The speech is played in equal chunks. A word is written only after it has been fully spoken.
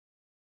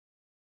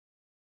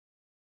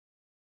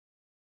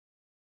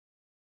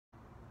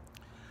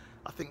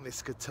I think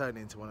this could turn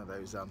into one of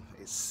those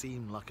it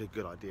seemed like a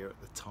good idea at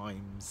the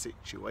time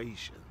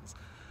situations.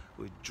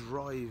 We're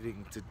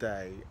driving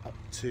today up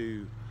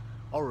to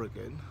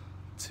Oregon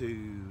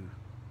to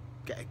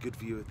get a good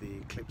view of the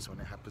eclipse when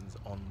it happens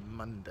on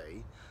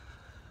Monday.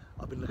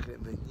 I've been looking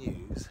at the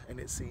news and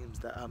it seems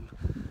that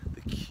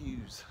the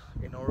queues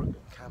in Oregon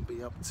can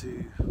be up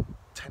to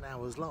 10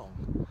 hours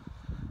long.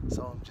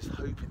 So I'm just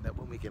hoping that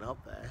when we get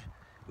up there,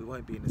 we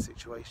won't be in a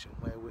situation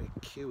where we're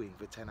queuing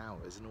for 10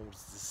 hours in order to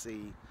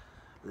see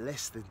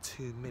less than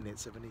 2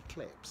 minutes of an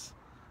eclipse.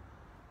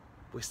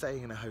 We're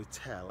staying in a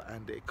hotel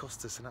and it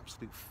cost us an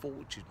absolute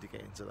fortune to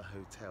get into the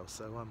hotel.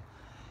 So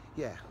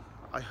yeah,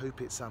 I hope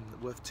it's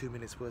worth 2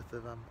 minutes worth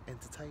of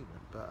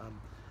entertainment. But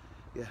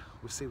yeah,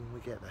 we'll see when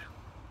we get there.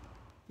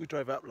 We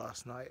drove up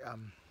last night.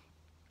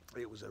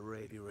 It was a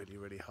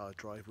really hard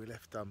drive. We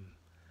left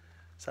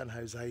San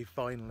Jose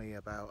finally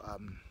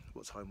about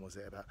what time was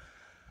it? About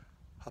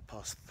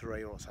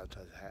 3:30 or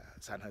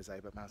San Jose,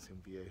 but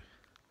Mountain View.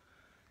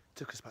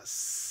 Took us about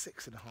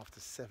 6.5 to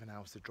 7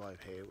 hours to drive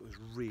here. It was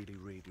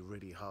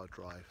really hard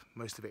drive.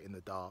 Most of it in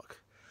the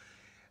dark.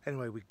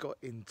 Anyway, we got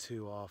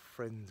into our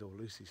friend's, or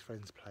Lucy's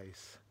friend's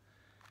place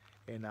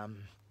in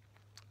God,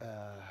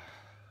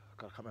 I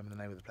can't remember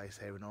the name of the place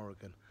here in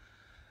Oregon.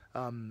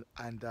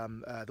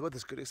 The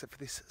weather's good except for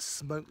this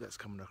smoke that's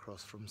coming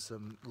across from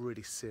some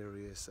really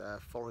serious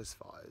forest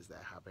fires they're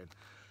having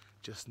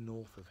just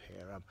north of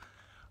here.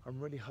 I'm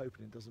really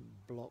hoping it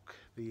doesn't block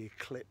the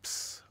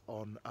eclipse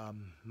on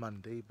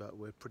Monday, but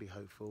we're pretty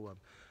hopeful.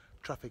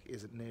 Traffic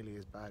isn't nearly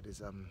as bad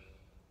as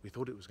we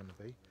thought it was going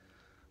to be,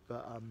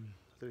 but I don't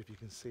know if you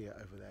can see it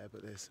over there,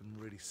 but there's some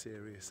really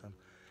serious,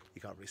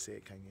 you can't really see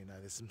it, can you? No,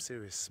 there's some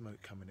serious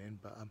smoke coming in,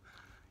 but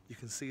you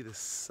can see the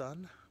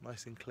sun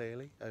nice and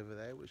clearly over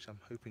there, which I'm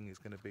hoping is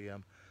going to be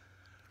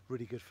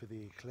really good for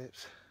the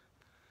eclipse.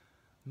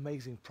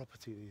 Amazing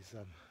property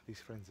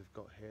these friends have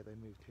got here. They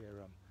moved here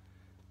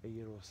a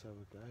year or so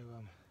ago.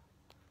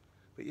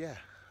 But yeah,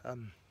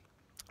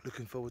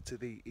 looking forward to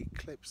the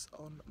eclipse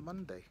on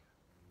Monday.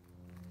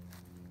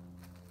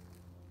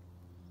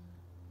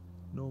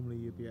 Normally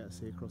you'd be able to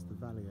see across the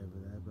valley over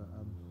there, but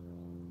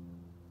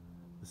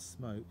the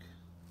smoke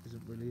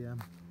isn't really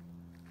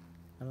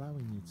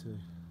allowing you to.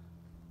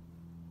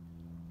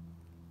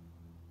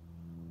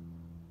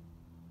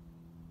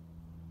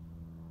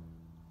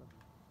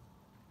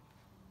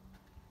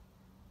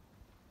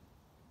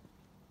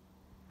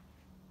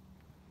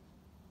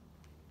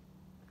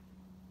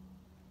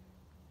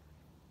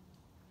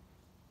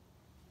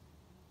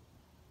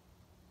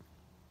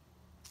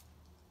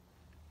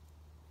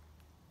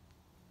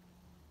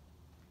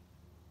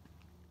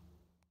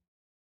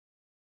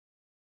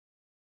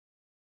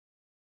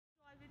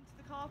 Into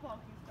the car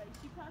parking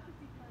space, you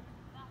perfectly close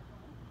that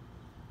one.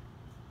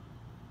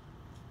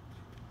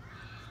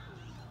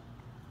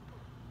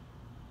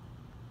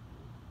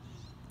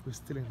 We're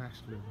still in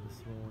Ashland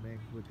this morning.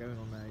 We're going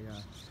on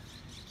a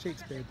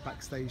Shakespeare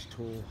backstage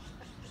tour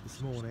this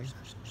morning.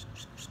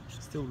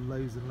 Still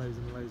loads and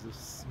loads of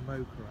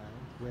smoke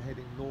around. We're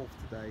heading north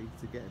today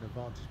to get an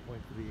vantage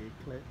point for the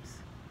eclipse.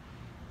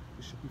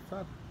 It should be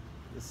fun.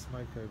 There's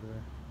smoke over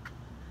there.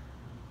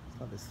 It's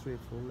like there's 3 or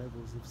 4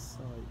 levels of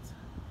sight.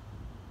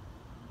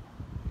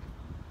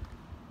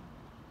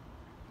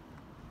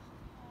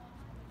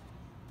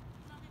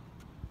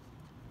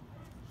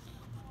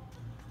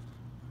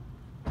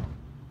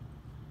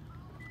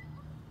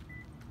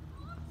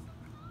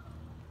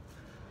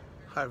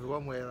 Hi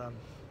everyone,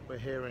 we're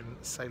here in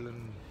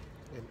Salem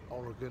in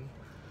Oregon.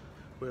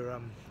 We're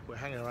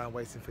hanging around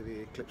waiting for the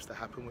eclipse to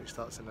happen, which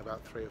starts in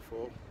about 3 or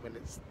 4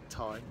 minutes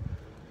time.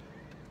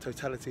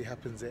 Totality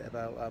happens at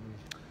about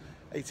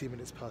 18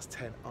 minutes past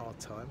 10 our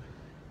time.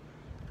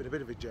 Been a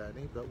bit of a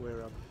journey, but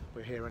we're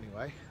here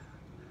anyway.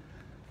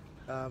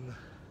 I'll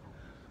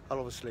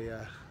obviously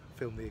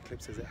film the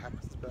eclipse as it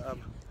happens, but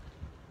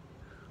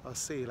I'll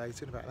see you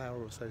later in about an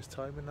hour or so's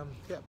time, and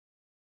yeah,